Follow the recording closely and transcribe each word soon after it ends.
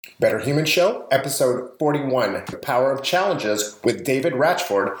Better Human Show, episode 41, The Power of Challenges with David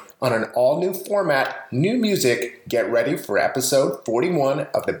Rachford on an all-new format, new music. Get ready for episode 41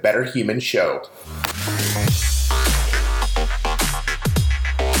 of The Better Human Show.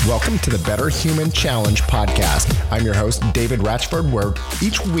 Welcome to the Better Human Challenge podcast. I'm your host, David Rachford, where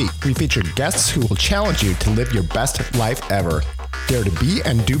each week we feature guests who will challenge you to live your best life ever. Dare to be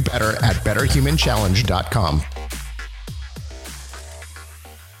and do better at betterhumanchallenge.com.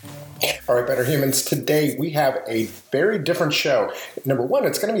 All right, Better Humans, today we have a very different show. Number one,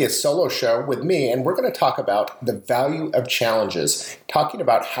 it's going to be a solo show with me, and we're going to talk about the value of challenges, talking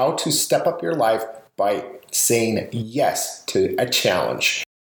about how to step up your life by saying yes to a challenge.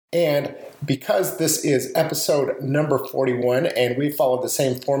 And because this is episode number 41 and we follow the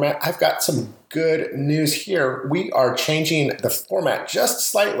same format, I've got some good news here. We are changing the format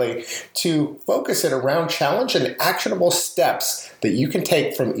just slightly to focus it around challenge and actionable steps that you can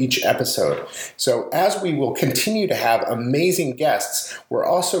take from each episode. So as we will continue to have amazing guests, we're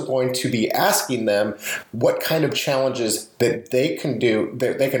also going to be asking them what kind of challenges that they can do,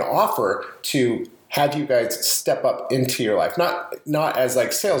 that they can offer to have you guys step up into your life. Not as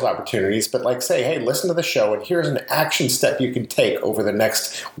like sales opportunities, but like say, hey, listen to the show and here's an action step you can take over the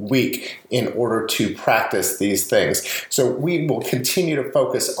next week in order to practice these things. So we will continue to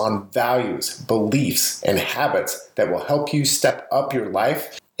focus on values, beliefs, and habits that will help you step up your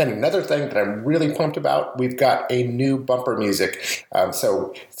life. And another thing that I'm really pumped about, we've got a new bumper music.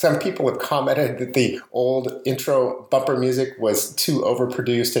 So some people have commented that the old intro bumper music was too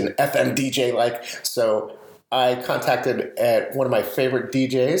overproduced and FM DJ-like. So I contacted one of my favorite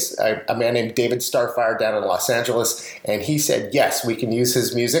DJs, a man named David Starfire down in Los Angeles, and he said, yes, we can use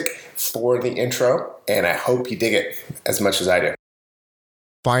his music for the intro, and I hope you dig it as much as I do.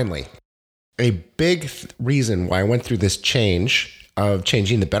 Finally, a big reason why I went through this change of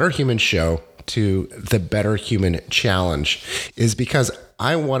changing the Better Human Show to the Better Human Challenge is because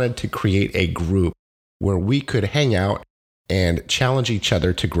I wanted to create a group where we could hang out and challenge each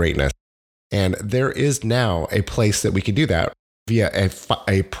other to greatness. And there is now a place that we can do that via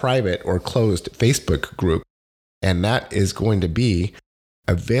a private or closed Facebook group. And that is going to be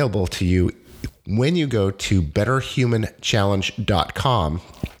available to you when you go to betterhumanchallenge.com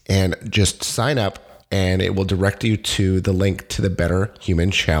and just sign up, and it will direct you to the link to the Better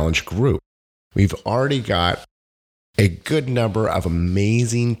Human Challenge group. We've already got a good number of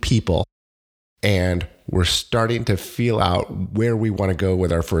amazing people, and we're starting to feel out where we want to go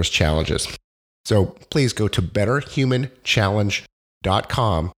with our first challenges. So please go to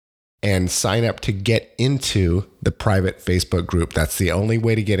betterhumanchallenge.com and sign up to get into the private Facebook group. That's the only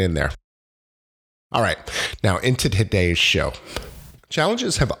way to get in there. All right, now into today's show.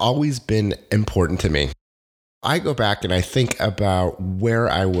 Challenges have always been important to me. I go back and I think about where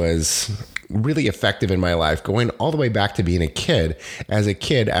I was really effective in my life, going all the way back to being a kid. As a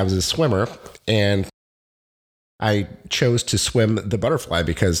kid, I was a swimmer, and I chose to swim the butterfly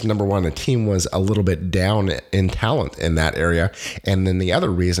because, number one, the team was a little bit down in talent in that area. And then the other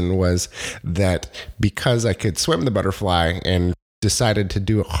reason was that because I could swim the butterfly and decided to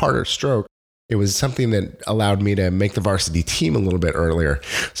do a harder stroke, it was something that allowed me to make the varsity team a little bit earlier.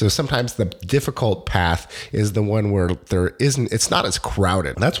 So sometimes the difficult path is the one where it's not as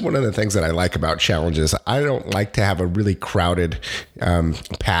crowded. That's one of the things that I like about challenges. I don't like to have a really crowded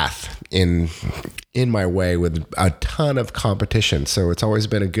path in my way with a ton of competition. So it's always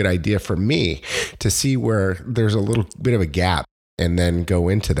been a good idea for me to see where there's a little bit of a gap and then go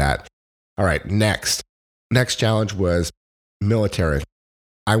into that. All right, next challenge was military.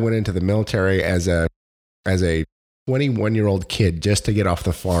 I went into the military as a 21-year-old kid just to get off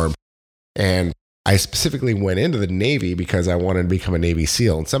the farm. And I specifically went into the Navy because I wanted to become a Navy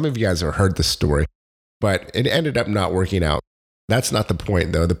SEAL. And some of you guys have heard this story, but it ended up not working out. That's not the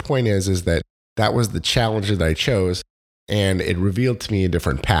point, though. The point is that was the challenge that I chose, and it revealed to me a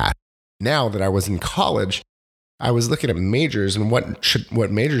different path. Now that I was in college, I was looking at majors and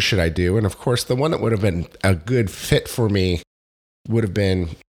what majors should I do? And of course, the one that would have been a good fit for me would have been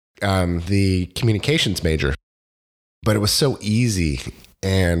the communications major. But it was so easy,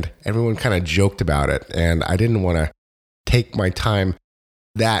 and everyone kind of joked about it, and I didn't want to take my time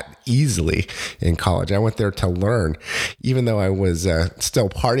that easily in college. I went there to learn. Even though I was still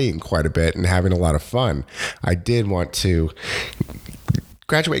partying quite a bit and having a lot of fun, I did want to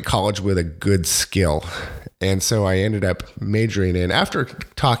graduate college with a good skill. And so I ended up majoring in, after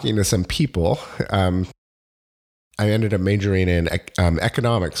talking to some people, I ended up majoring in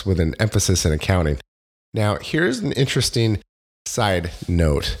economics with an emphasis in accounting. Now, here's an interesting side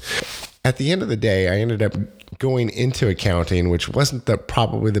note. At the end of the day, I ended up going into accounting, which wasn't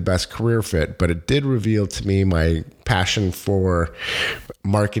probably the best career fit, but it did reveal to me my passion for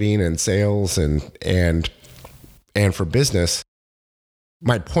marketing and sales and for business.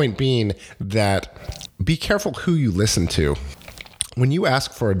 My point being that be careful who you listen to. When you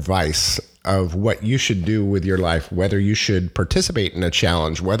ask for advice of what you should do with your life, whether you should participate in a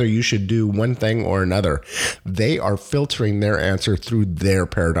challenge, whether you should do one thing or another, they are filtering their answer through their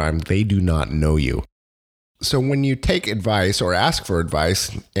paradigm. They do not know you. So when you take advice or ask for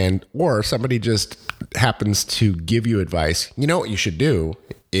advice or somebody just happens to give you advice, you know what you should do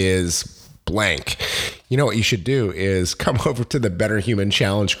is blank. You know what you should do is come over to the Better Human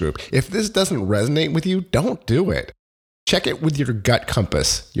Challenge group. If this doesn't resonate with you, don't do it. Check it with your gut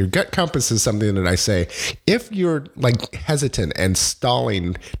compass. Your gut compass is something that I say, if you're like hesitant and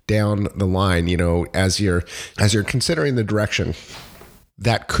stalling down the line, as you're considering the direction,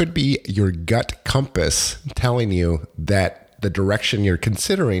 that could be your gut compass telling you that the direction you're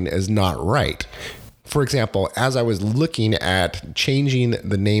considering is not right. For example, as I was looking at changing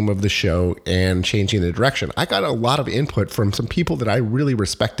the name of the show and changing the direction, I got a lot of input from some people that I really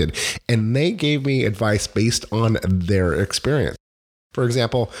respected, and they gave me advice based on their experience. For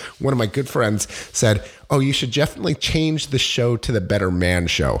example, one of my good friends said, you should definitely change the show to the Better Man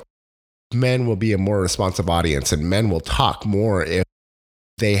Show. Men will be a more responsive audience, and men will talk more if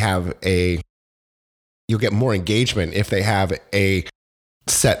they have you'll get more engagement if they have a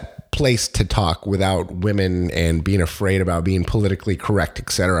set place to talk without women and being afraid about being politically correct,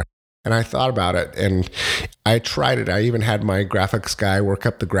 etc. And I thought about it and I tried it. I even had my graphics guy work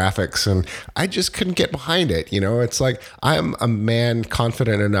up the graphics and I just couldn't get behind it. It's like I'm a man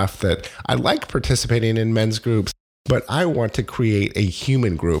confident enough that I like participating in men's groups, but I want to create a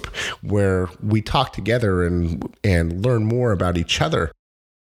human group where we talk together and learn more about each other.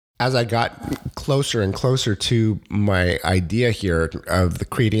 As I got closer and closer to my idea here of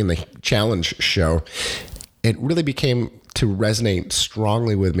creating the challenge show, it really became to resonate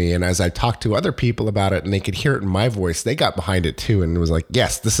strongly with me. And as I talked to other people about it and they could hear it in my voice, they got behind it too. And it was like,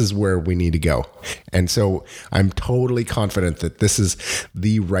 yes, this is where we need to go. And so I'm totally confident that this is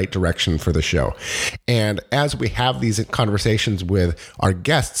the right direction for the show. And as we have these conversations with our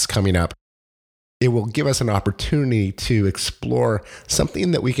guests coming up, it will give us an opportunity to explore something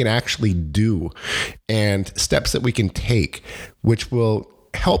that we can actually do and steps that we can take, which will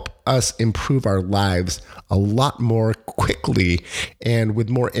help us improve our lives a lot more quickly and with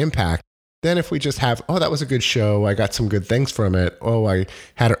more impact than if we just have, that was a good show. I got some good things from it. I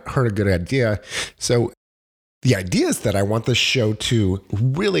heard a good idea. So the idea is that I want this show to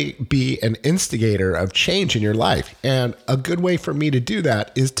really be an instigator of change in your life. And a good way for me to do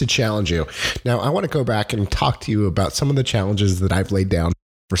that is to challenge you. Now, I want to go back and talk to you about some of the challenges that I've laid down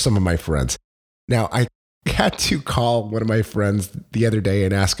for some of my friends. Now, I had to call one of my friends the other day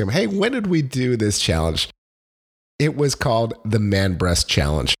and ask him, hey, when did we do this challenge? It was called the Man Breast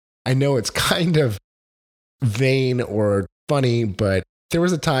Challenge. I know it's kind of vain or funny, but there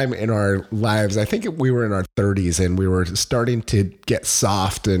was a time in our lives, I think we were in our 30s and we were starting to get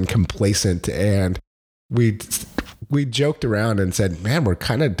soft and complacent. And we joked around and said, man, we're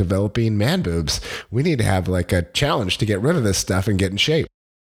kind of developing man boobs. We need to have like a challenge to get rid of this stuff and get in shape.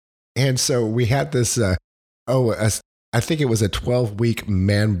 And so we had this, I think it was a 12-week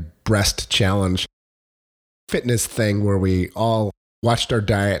man breast challenge fitness thing where we all watched our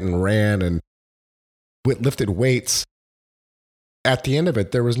diet and ran and lifted weights. At the end of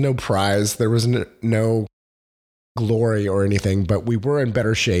it, there was no prize, there was no glory or anything, but we were in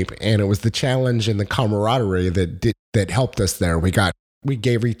better shape, and it was the challenge and the camaraderie that helped us there. We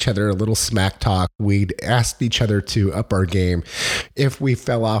gave each other a little smack talk. We'd asked each other to up our game. If we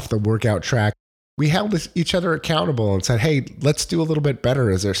fell off the workout track, we held each other accountable and said, hey, let's do a little bit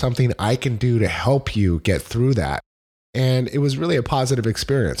better. Is there something I can do to help you get through that? And it was really a positive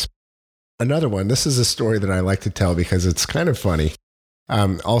experience. Another one, this is a story that I like to tell because it's kind of funny,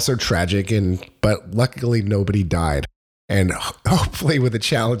 also tragic, but luckily nobody died. And hopefully with the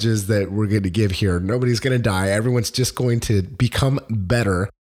challenges that we're going to give here, nobody's going to die. Everyone's just going to become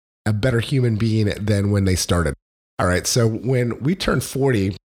a better human being than when they started. All right, so when we turned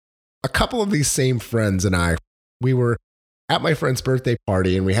 40, a couple of these same friends and we were at my friend's birthday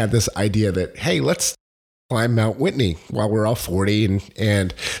party, and we had this idea that, hey, let's climb Mount Whitney while we're all 40.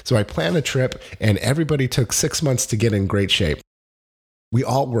 And so I planned a trip, and everybody took 6 months to get in great shape. We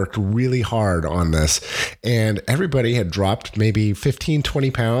all worked really hard on this, and everybody had dropped maybe 15,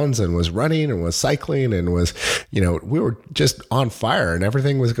 20 pounds and was running and was cycling and was, we were just on fire and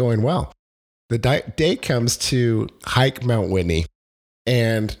everything was going well. The day comes to hike Mount Whitney.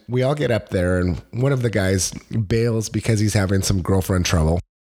 And we all get up there, and one of the guys bails because he's having some girlfriend trouble.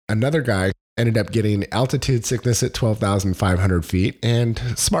 Another guy ended up getting altitude sickness at 12,500 feet and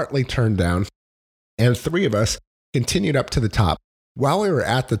smartly turned down. And three of us continued up to the top. While we were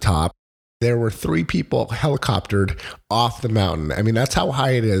at the top, there were three people helicoptered off the mountain. I mean, that's how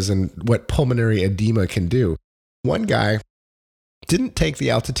high it is and what pulmonary edema can do. One guy didn't take the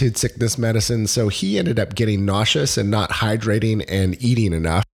altitude sickness medicine, so he ended up getting nauseous and not hydrating and eating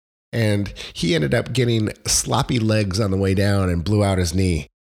enough. And he ended up getting sloppy legs on the way down and blew out his knee.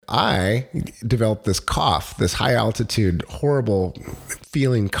 I developed this cough, this high altitude, horrible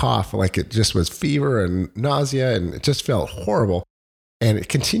feeling cough, like it just was fever and nausea, and it just felt horrible. And it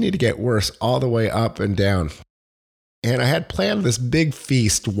continued to get worse all the way up and down. And I had planned this big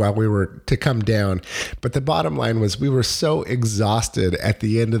feast while we were to come down. But the bottom line was we were so exhausted at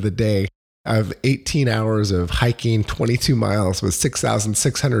the end of the day of 18 hours of hiking 22 miles with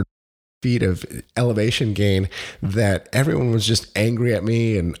 6,600 feet of elevation gain that everyone was just angry at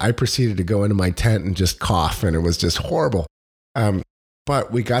me. And I proceeded to go into my tent and just cough. And it was just horrible.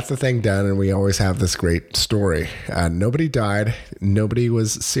 But we got the thing done, and we always have this great story. Nobody died. Nobody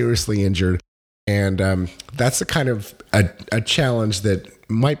was seriously injured. And that's the kind of a challenge that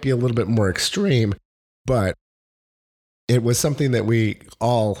might be a little bit more extreme, but it was something that we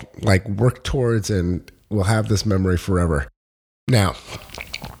all worked towards and will have this memory forever. Now,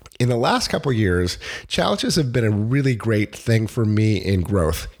 in the last couple of years, challenges have been a really great thing for me in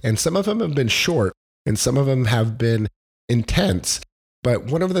growth. And some of them have been short and some of them have been intense. But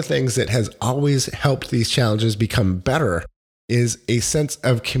one of the things that has always helped these challenges become better is a sense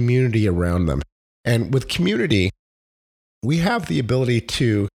of community around them. And with community, we have the ability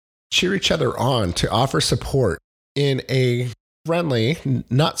to cheer each other on, to offer support in a friendly,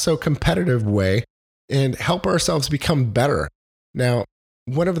 not so competitive way, and help ourselves become better. Now,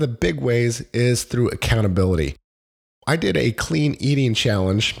 one of the big ways is through accountability. I did a clean eating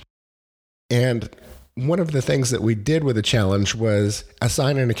challenge, and one of the things that we did with the challenge was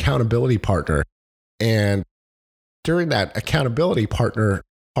assign an accountability partner. And during that accountability partner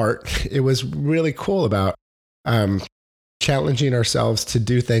part, it was really cool about challenging ourselves to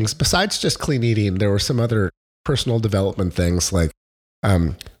do things besides just clean eating. There were some other personal development things, like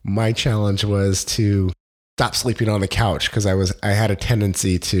my challenge was to stop sleeping on the couch because I had a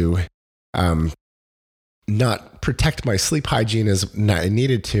tendency to not protect my sleep hygiene as I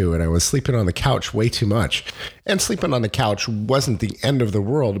needed to, and I was sleeping on the couch way too much. And sleeping on the couch wasn't the end of the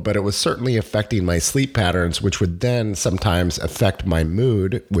world, but it was certainly affecting my sleep patterns, which would then sometimes affect my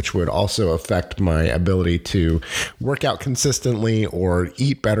mood, which would also affect my ability to work out consistently or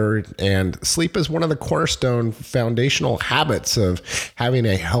eat better. And sleep is one of the cornerstone foundational habits of having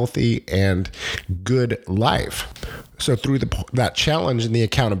a healthy and good life. So through that challenge and the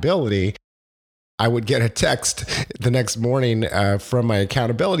accountability, I would get a text the next morning from my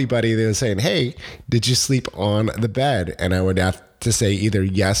accountability buddy that was saying, "Hey, did you sleep on the bed?" And I would have to say either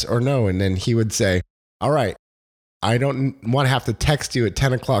yes or no. And then he would say, "All right, I don't want to have to text you at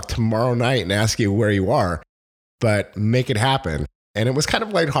 10 o'clock tomorrow night and ask you where you are, but make it happen." And it was kind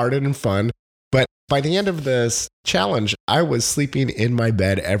of lighthearted and fun. But by the end of this challenge, I was sleeping in my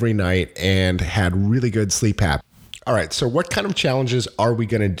bed every night and had really good sleep habits. All right, so what kind of challenges are we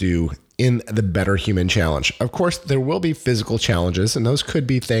going to do in the Better Human Challenge? Of course, there will be physical challenges, and those could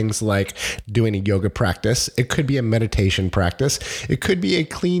be things like doing a yoga practice. It could be a meditation practice. It could be a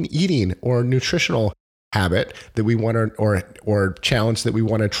clean eating or nutritional habit that we want to, or challenge that we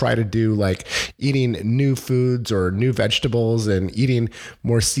want to try to do, like eating new foods or new vegetables and eating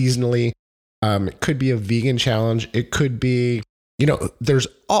more seasonally. It could be a vegan challenge. It could be, there's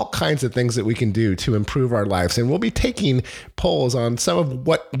all kinds of things that we can do to improve our lives. And we'll be taking polls on some of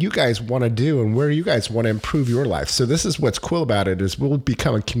what you guys want to do and where you guys want to improve your life. So this is what's cool about it, is we'll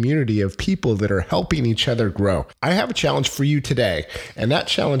become a community of people that are helping each other grow. I have a challenge for you today, and that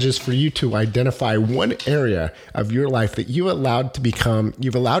challenge is for you to identify one area of your life that you've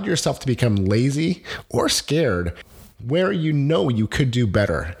allowed yourself to become lazy or scared, where you could do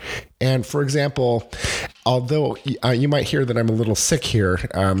better. And for example, although you might hear that I'm a little sick here,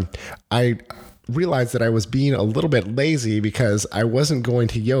 I realized that I was being a little bit lazy because I wasn't going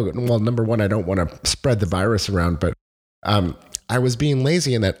to yoga. Well, number one, I don't want to spread the virus around, but I was being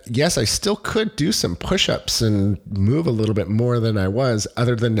lazy in that, yes, I still could do some push-ups and move a little bit more than I was,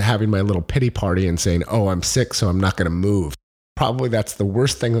 other than having my little pity party and saying, "Oh, I'm sick, so I'm not going to move." Probably that's the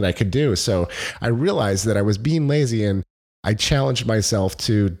worst thing that I could do. So I realized that I was being lazy, and I challenged myself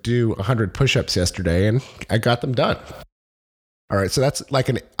to do 100 push-ups yesterday, and I got them done. All right, so that's like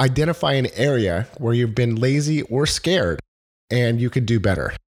identify an area where you've been lazy or scared and you could do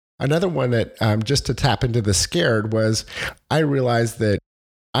better. Another one that just to tap into the scared was I realized that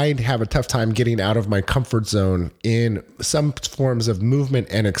I'd have a tough time getting out of my comfort zone in some forms of movement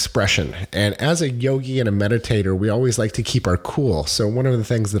and expression. And as a yogi and a meditator, we always like to keep our cool. So one of the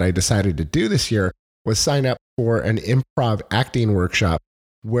things that I decided to do this year was sign up for an improv acting workshop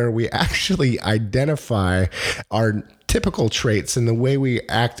where we actually identify our typical traits and the way we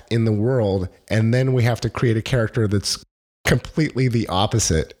act in the world. And then we have to create a character that's completely the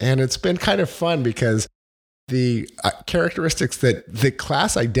opposite. And it's been kind of fun because the characteristics that the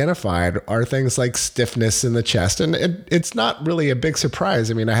class identified are things like stiffness in the chest. And it's not really a big surprise.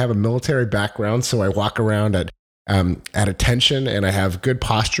 I mean, I have a military background, so I walk around at attention and I have good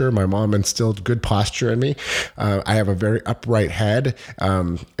posture. My mom instilled good posture in me. I have a very upright head.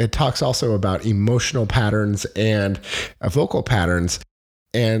 It talks also about emotional patterns and vocal patterns.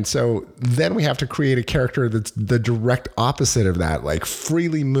 And so then we have to create a character that's the direct opposite of that, like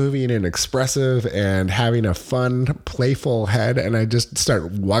freely moving and expressive and having a fun, playful head. And I just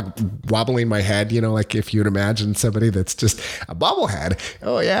start wobbling my head, like if you'd imagine somebody that's just a bobblehead.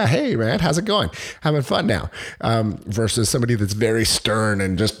 Oh yeah, hey man, how's it going? Having fun now. Versus somebody that's very stern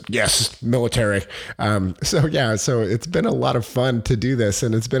and just, yes, military. So it's been a lot of fun to do this,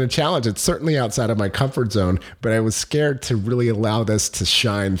 and it's been a challenge. It's certainly outside of my comfort zone, but I was scared to really allow this to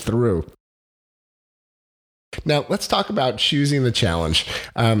shine through. Now, let's talk about choosing the challenge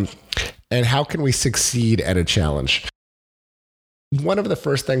and how can we succeed at a challenge. One of the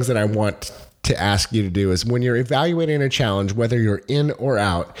first things that I want to ask you to do is when you're evaluating a challenge, whether you're in or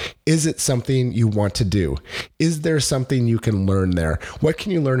out, is it something you want to do? Is there something you can learn there? What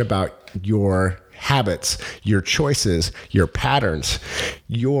can you learn about your habits, your choices, your patterns,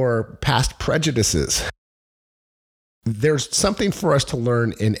 your past prejudices? There's something for us to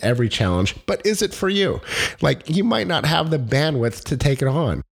learn in every challenge, but is it for you? Like, you might not have the bandwidth to take it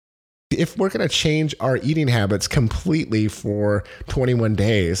on. If we're going to change our eating habits completely for 21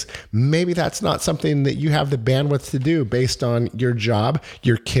 days, maybe that's not something that you have the bandwidth to do based on your job,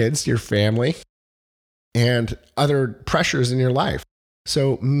 your kids, your family, and other pressures in your life.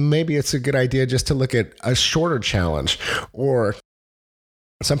 So maybe it's a good idea just to look at a shorter challenge or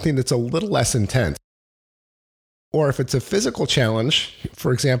something that's a little less intense. Or if it's a physical challenge,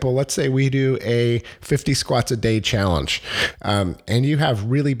 for example, let's say we do a 50 squats a day challenge, and you have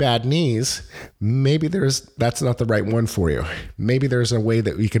really bad knees, maybe that's not the right one for you. Maybe there's a way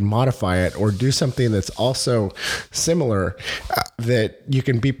that we can modify it or do something that's also similar that you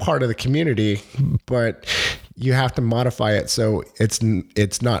can be part of the community, but you have to modify it so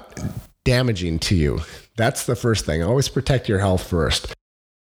it's not damaging to you. That's the first thing. Always protect your health first.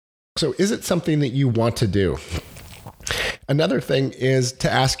 So is it something that you want to do? Another thing is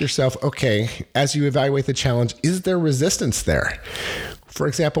to ask yourself, okay, as you evaluate the challenge, is there resistance there? For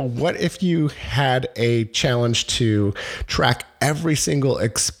example, what if you had a challenge to track every single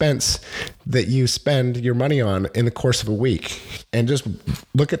expense that you spend your money on in the course of a week and just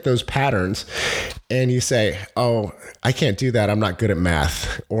look at those patterns and you say, oh, I can't do that. I'm not good at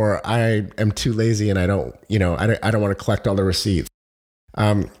math, or I am too lazy and I don't want to collect all the receipts.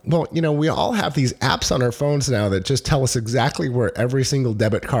 We all have these apps on our phones now that just tell us exactly where every single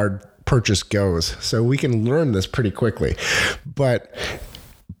debit card purchase goes. So we can learn this pretty quickly. But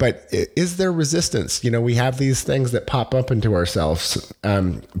is there resistance? We have these things that pop up into ourselves,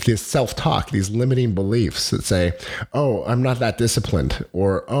 this self-talk, these limiting beliefs that say, oh, I'm not that disciplined,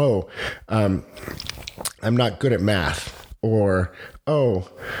 or, oh, I'm not good at math, or, oh,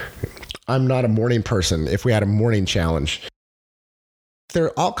 I'm not a morning person if we had a morning challenge. There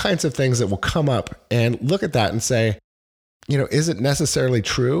are all kinds of things that will come up and look at that and say, is it necessarily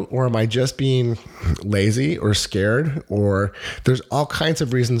true, or am I just being lazy or scared? Or there's all kinds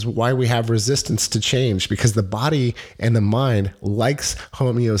of reasons why we have resistance to change, because the body and the mind likes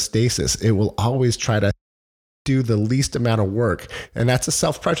homeostasis. It will always try to do the least amount of work. And that's a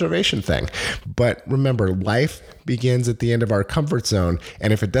self-preservation thing. But remember, life begins at the end of our comfort zone.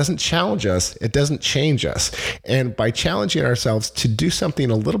 And if it doesn't challenge us, it doesn't change us. And by challenging ourselves to do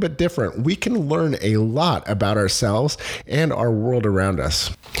something a little bit different, we can learn a lot about ourselves and our world around us.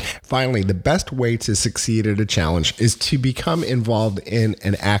 Finally, the best way to succeed at a challenge is to become involved in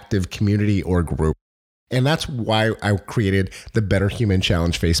an active community or group. And that's why I created the Better Human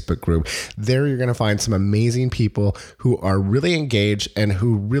Challenge Facebook group. There you're going to find some amazing people who are really engaged and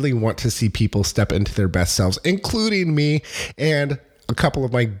who really want to see people step into their best selves, including me and a couple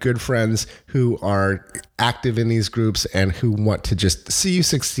of my good friends who are active in these groups and who want to just see you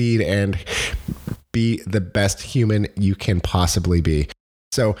succeed and be the best human you can possibly be.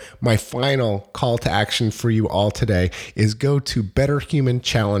 So my final call to action for you all today is go to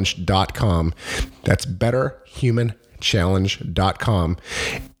betterhumanchallenge.com. That's betterhumanchallenge.com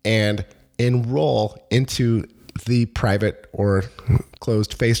and enroll into the private or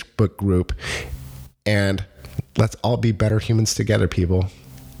closed Facebook group. And let's all be better humans together, people.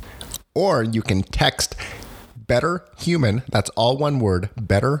 Or you can text Better Human, that's all one word,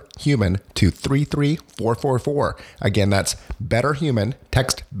 Better Human to 33444. Again, that's Better Human.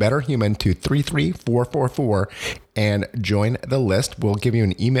 Text Better Human to 33444 and join the list. We'll give you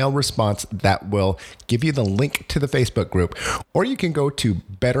an email response that will give you the link to the Facebook group. Or you can go to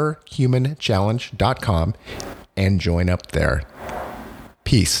betterhumanchallenge.com and join up there.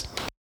 Peace.